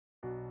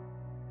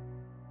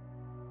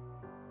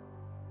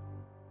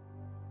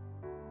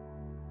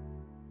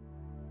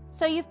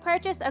So you've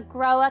purchased a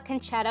GROHE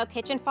Concetto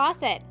kitchen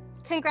faucet.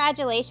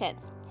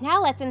 Congratulations!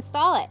 Now let's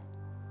install it.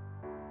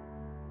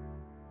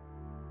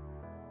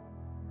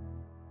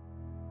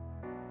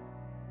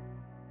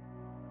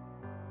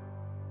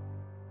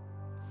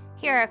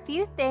 Here are a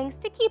few things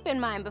to keep in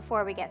mind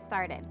before we get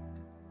started.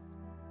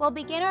 We'll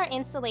begin our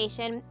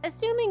installation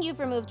assuming you've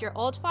removed your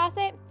old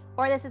faucet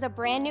or this is a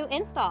brand new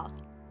install.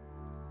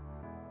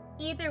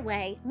 Either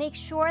way, make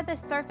sure the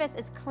surface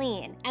is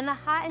clean and the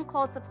hot and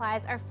cold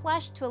supplies are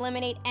flushed to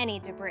eliminate any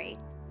debris.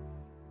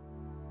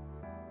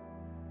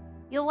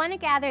 You'll want to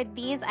gather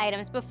these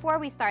items before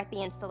we start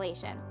the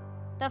installation: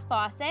 the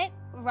faucet,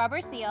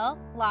 rubber seal,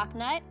 lock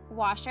nut,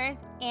 washers,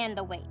 and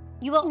the weight.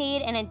 You will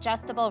need an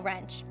adjustable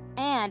wrench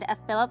and a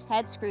Phillips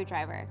head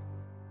screwdriver.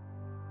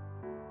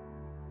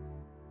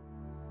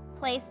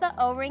 Place the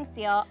O-ring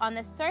seal on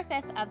the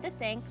surface of the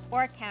sink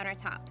or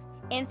countertop.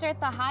 Insert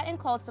the hot and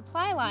cold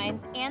supply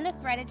lines and the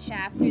threaded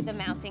shaft through the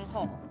mounting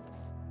hole.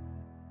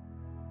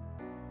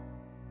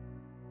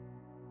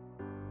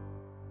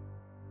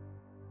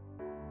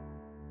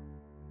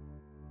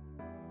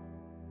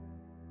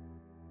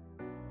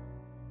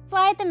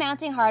 Slide the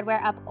mounting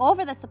hardware up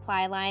over the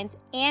supply lines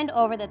and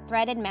over the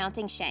threaded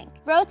mounting shank.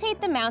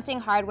 Rotate the mounting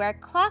hardware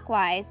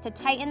clockwise to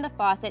tighten the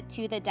faucet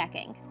to the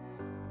decking.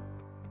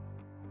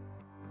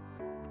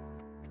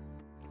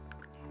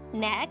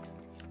 Next,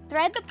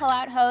 thread the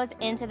pull-out hose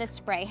into the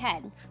spray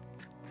head.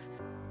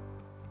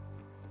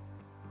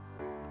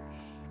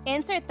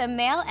 Insert the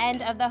male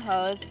end of the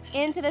hose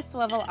into the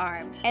swivel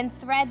arm and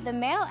thread the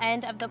male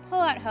end of the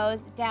pull-out hose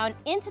down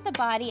into the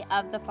body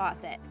of the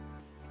faucet.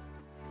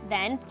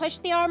 Then push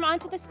the arm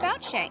onto the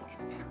spout shank.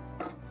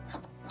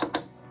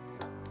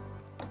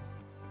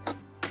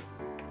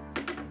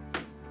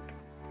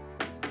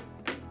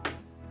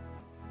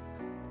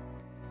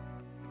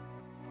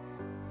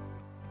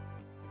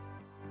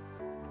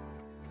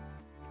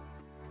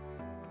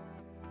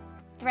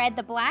 Thread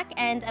the black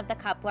end of the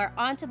coupler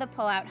onto the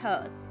pull-out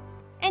hose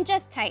and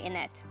just tighten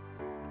it.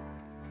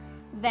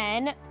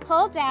 Then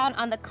pull down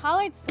on the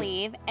collared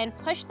sleeve and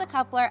push the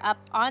coupler up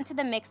onto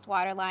the mixed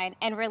water line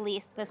and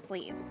release the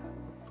sleeve.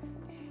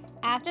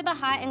 After the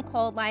hot and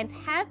cold lines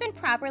have been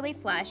properly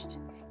flushed,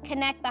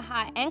 connect the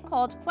hot and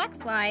cold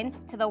flex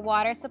lines to the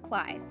water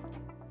supplies.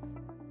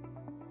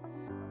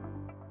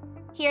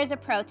 Here's a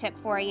pro tip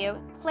for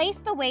you. Place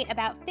the weight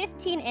about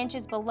 15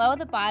 inches below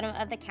the bottom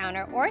of the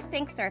counter or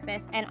sink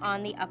surface and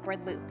on the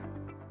upward loop.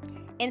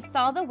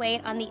 Install the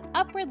weight on the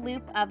upward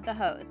loop of the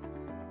hose.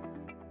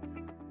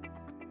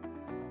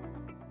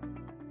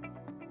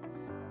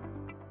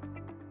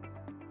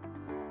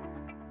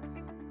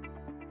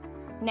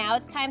 Now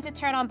it's time to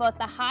turn on both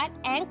the hot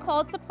and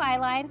cold supply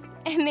lines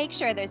and make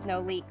sure there's no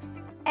leaks.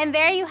 And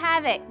there you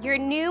have it. Your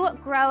new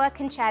GROHE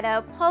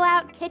Concetto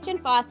pull-out kitchen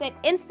faucet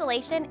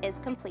installation is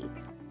complete.